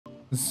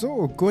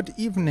So, good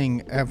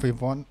evening,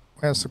 everyone.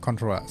 Where's the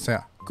controller?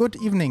 There. Good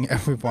evening,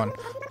 everyone.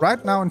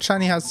 Right now in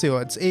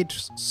ShinyHaseo, it's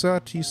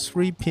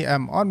 8:33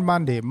 p.m. on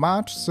Monday,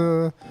 March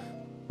the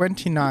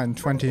 29th,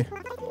 20.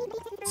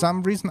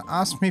 Some reason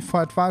asked me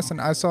for advice,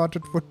 and I thought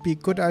it would be a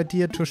good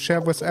idea to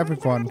share with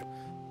everyone.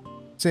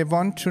 They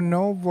want to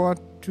know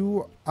what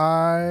do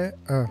I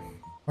ever...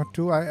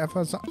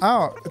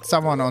 Oh, it's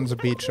someone on the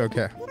beach,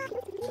 okay.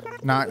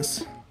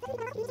 Nice.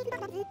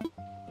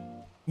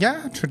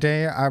 Yeah,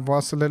 today I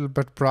was a little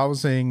bit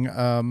browsing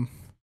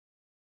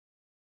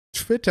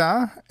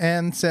Twitter,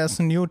 and there's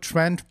a new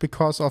trend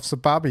because of the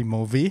Barbie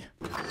movie,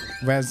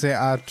 where there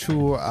are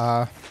two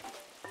have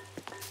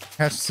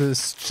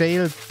these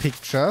jail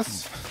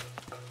pictures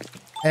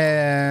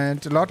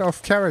and a lot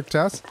of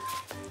characters.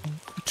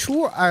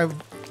 Two I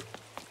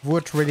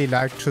would really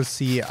like to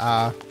see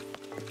are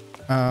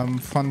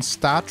from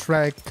Star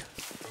Trek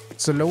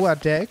The Lower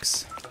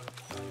Decks,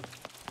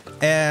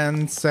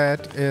 and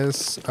that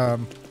is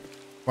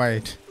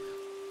wait,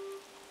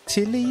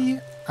 Tilly?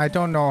 I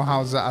don't know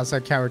how the other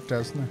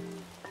characters.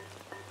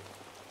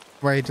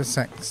 Wait a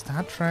second.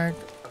 Star Trek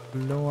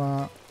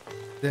Lower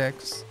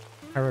Decks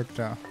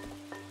character.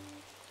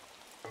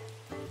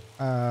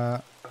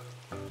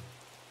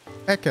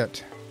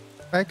 Beckett.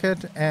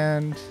 Beckett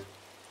and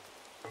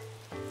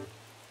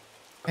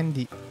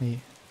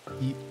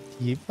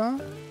Eva?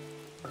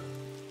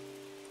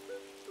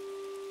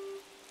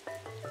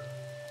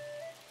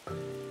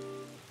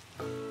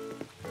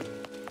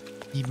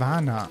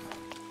 Ivana.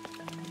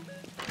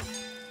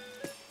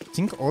 I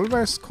think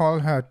always call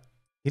her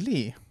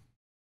Tilly.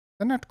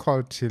 They're not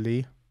called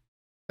Tilly.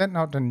 That's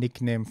not a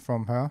nickname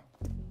from her.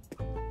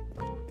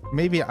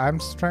 Maybe I'm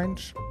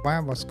strange. Why I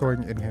was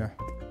going in here?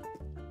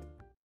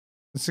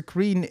 It's a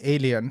green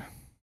alien.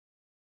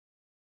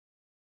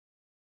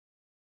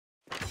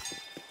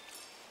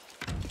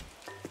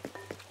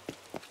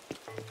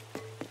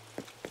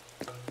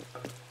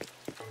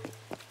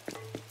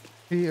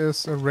 He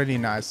is a really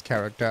nice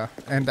character,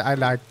 and I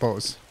like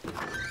both.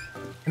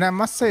 And I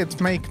must say, it's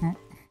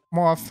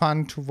more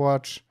fun to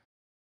watch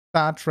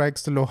Star Trek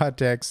The Lower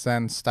Decks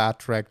than Star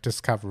Trek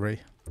Discovery.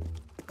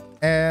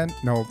 And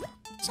nope,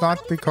 it's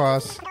not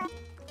because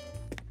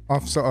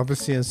of the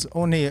obviously it's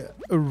only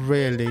a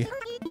really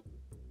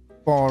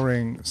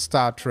boring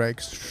Star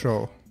Trek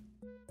show.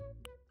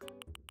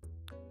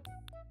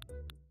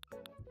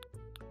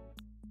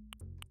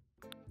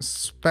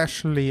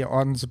 Especially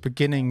on the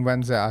beginning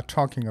when they are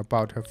talking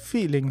about her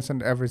feelings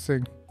and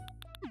everything.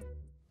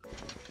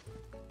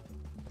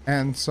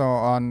 And so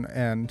on,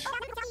 and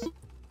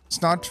it's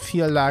not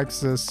feel like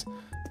this.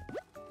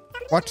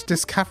 What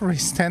Discovery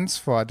stands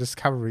for,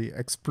 Discovery,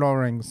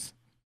 exploring,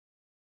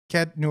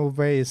 get new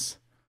ways.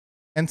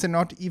 And they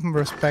not even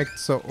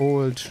respect the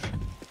old,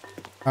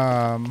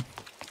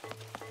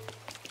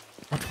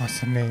 what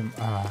was the name?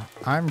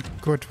 I'm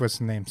good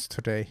with names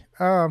today.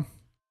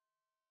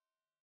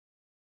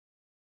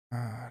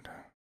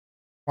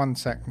 1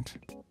 second.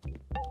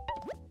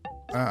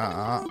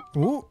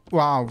 Ooh,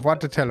 wow,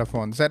 what a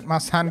telephone. That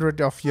must 100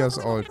 of years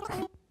old.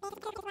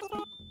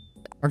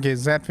 Okay,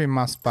 that we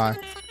must buy.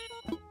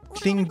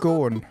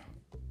 Klingon.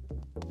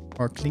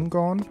 Or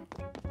Klingon?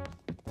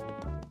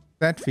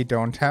 That we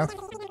don't have.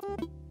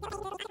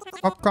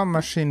 Popcorn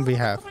machine we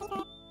have.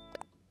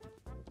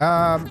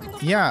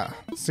 Yeah,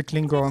 the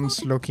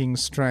Klingons looking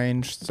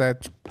strange.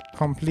 That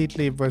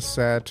completely with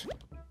that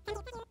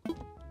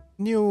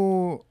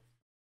new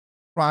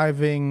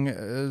driving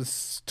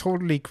is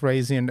totally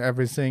crazy and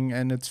everything,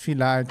 and it's feel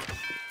like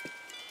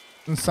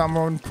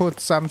someone put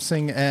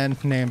something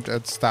and named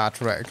it Star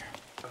Trek.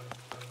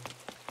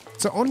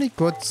 The only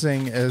good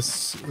thing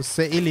is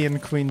the alien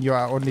queen you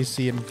are only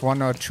seeing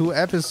 1 or 2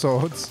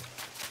 episodes,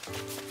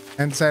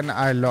 and then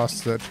I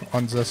lost it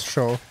on this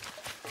show.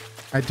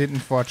 I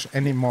didn't watch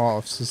any more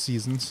of the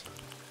seasons,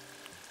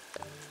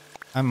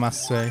 I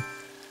must say.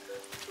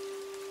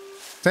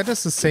 That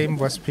is the same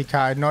with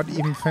Picard. I not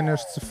even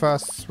finished the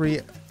first 3.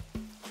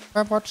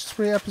 I watched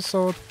 3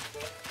 episodes.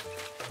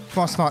 It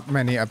was not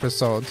many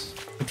episodes.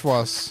 It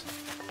was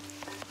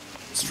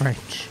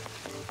strange.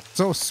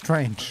 So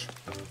strange.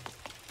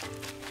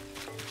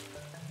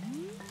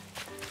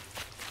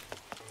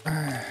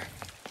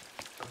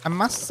 I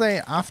must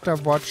say, after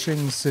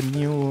watching the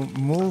new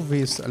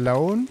movies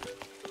alone,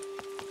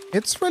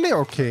 it's really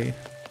okay.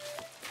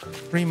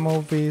 3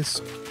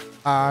 movies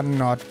are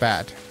not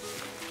bad.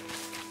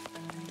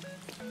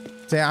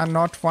 They are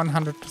not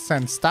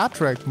 100% Star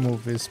Trek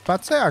movies,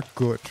 but they are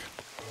good.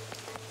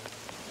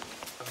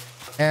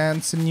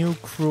 And the new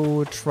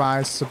crew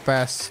tries the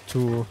best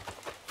to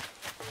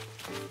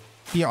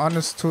be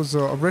honest to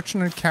the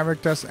original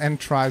characters and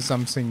try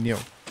something new.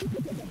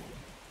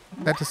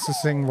 That is the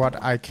thing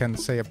what I can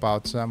say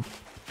about them.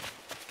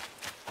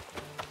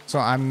 So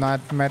I'm not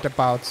mad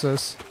about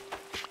this.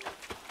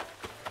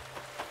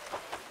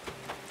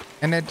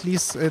 And at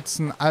least it's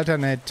an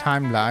alternate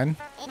timeline.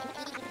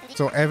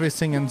 So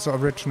everything in the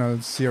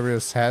original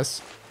series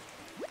has.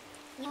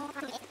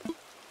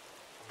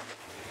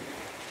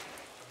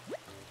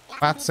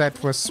 But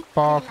that was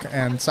Spock,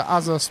 and the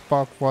other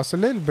Spock was a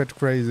little bit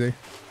crazy.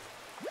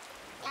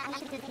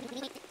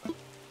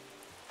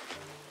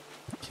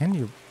 Can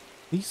you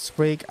please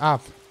wake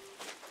up?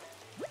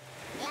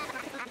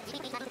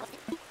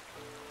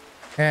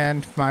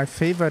 And my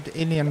favorite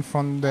alien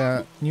from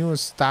the new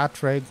Star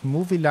Trek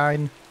movie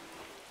line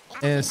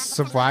is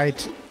the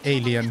white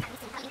alien.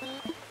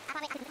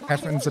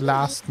 Have in the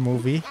last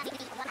movie.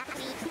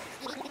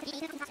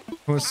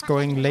 Who's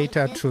going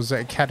later to the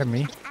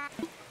academy.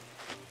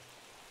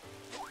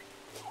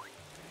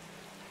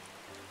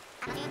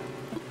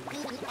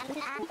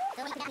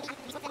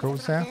 Go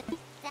there.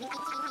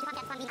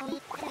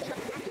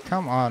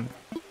 Come on.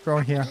 Go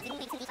here.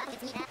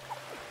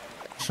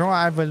 Sure,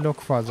 I will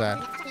look for that.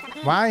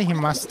 Why he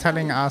must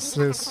telling us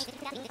this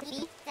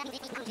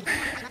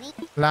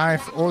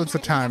live all the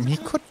time? He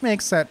could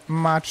make that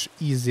much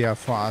easier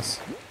for us.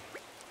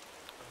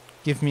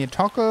 Give me a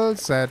toggle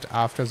that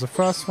after the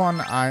first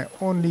one I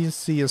only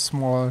see a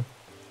small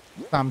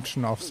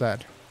assumption of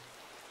that.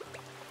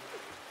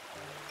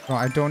 So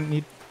I don't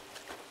need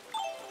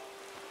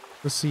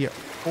to see it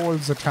all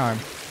the time.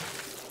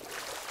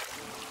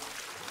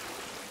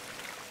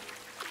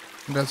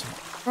 That's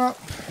well.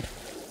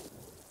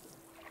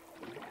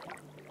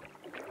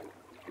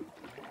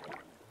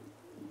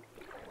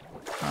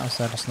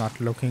 That is not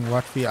looking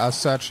what we are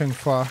searching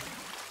for.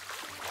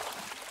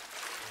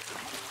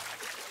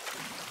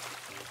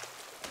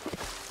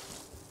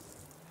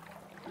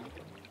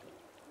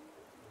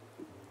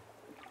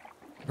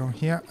 Go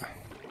here.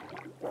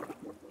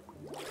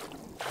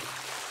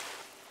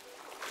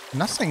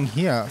 Nothing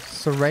here.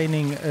 The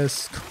raining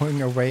is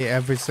going away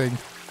everything.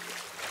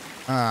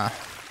 Ah.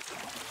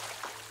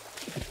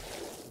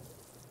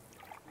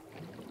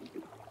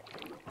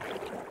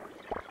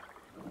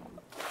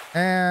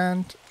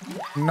 And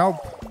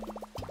nope.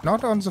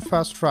 Not on the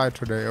first try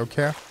today,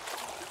 okay?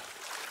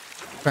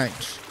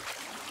 Strange.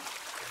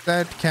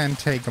 That can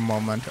take a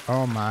moment.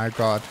 Oh my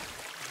god.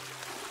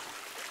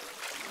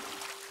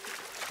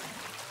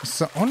 It's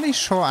the only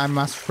show I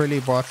must really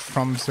watch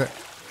from the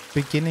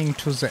beginning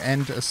to the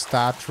end is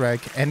Star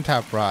Trek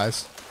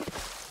Enterprise.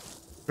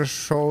 The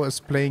show is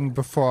playing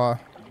before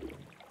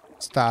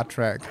Star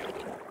Trek.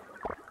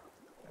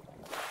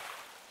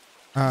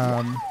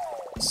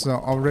 It's the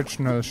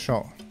original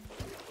show.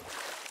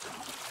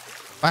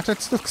 But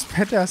it looks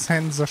better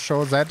than the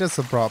show, that is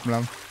the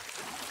problem.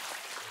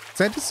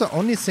 That is the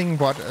only thing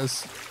what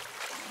is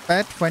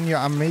bad when you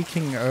are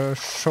making a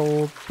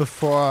show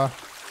before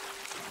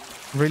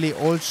really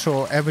old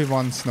show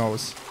everyone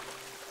knows.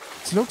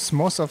 It looks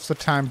most of the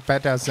time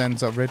better than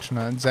the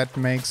original, and that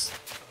makes,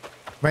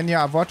 when you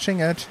are watching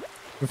it,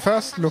 the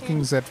first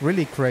looking that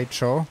really great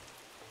show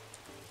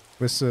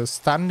with the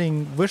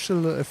stunning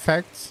visual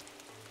effects,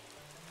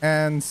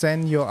 and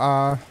then you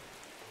are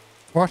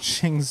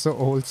watching the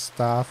old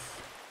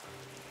stuff.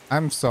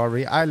 I'm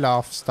sorry, I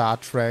love Star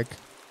Trek,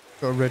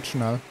 the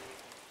original.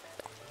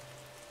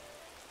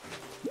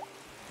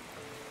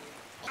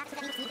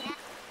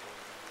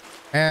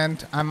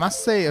 And I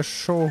must say a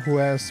show who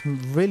has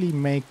really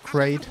made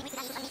great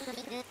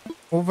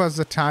over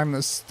the time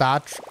is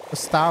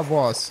Star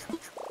Wars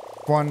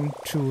 1,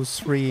 2,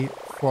 3,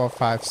 4,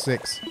 5,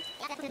 6.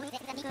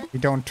 We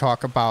don't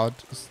talk about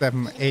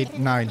 7, 8,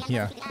 9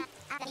 here.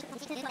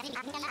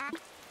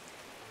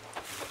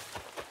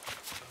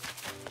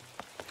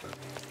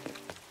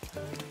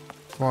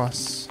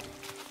 Was,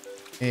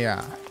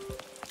 yeah.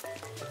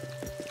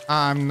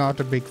 I'm not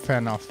a big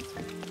fan of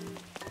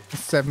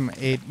 7,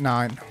 8,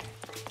 9.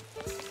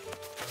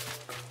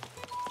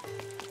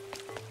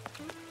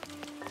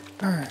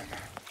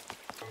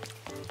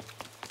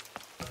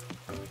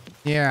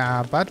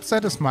 Yeah, but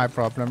that is my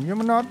problem. You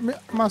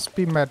must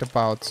be mad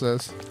about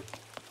this.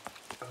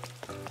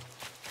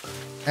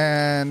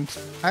 And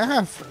I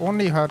have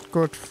only heard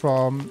good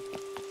from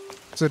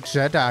the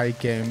Jedi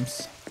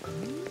games.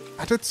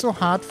 But it's so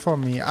hard for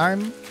me.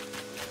 I'm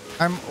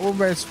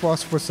always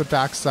was with the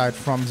dark side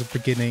from the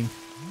beginning.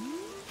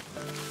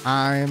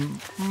 I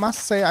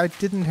must say I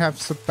didn't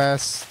have the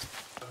best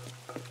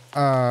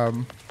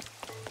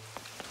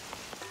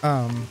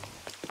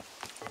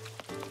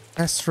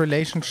best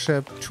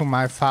relationship to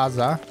my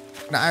father.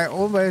 And I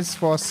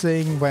always was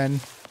saying when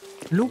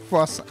Luke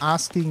was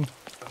asking,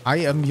 I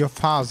am your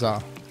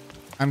father.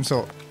 I'm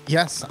so,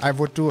 yes, I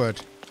would do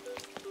it.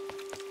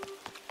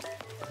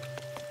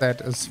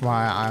 That is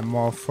why I'm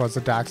more for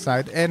the dark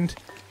side. And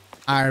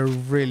I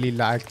really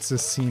liked the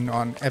scene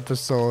on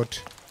episode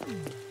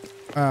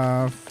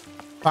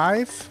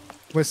 5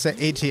 with the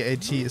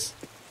AT-ATs.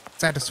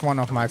 That is one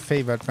of my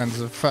favorite when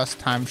the first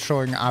time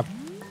showing up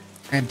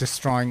and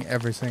destroying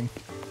everything.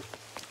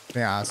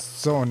 They are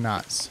so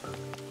nice.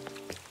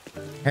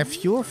 Have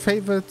you a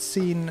favorite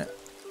scene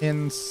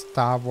in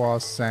Star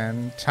Wars?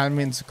 Then tell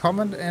me in the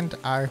comment, and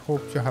I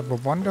hope you have a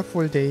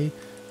wonderful day.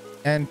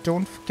 And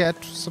don't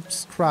forget to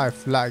subscribe,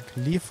 like,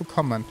 leave a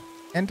comment.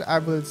 And I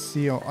will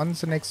see you on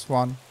the next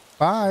one.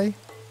 Bye!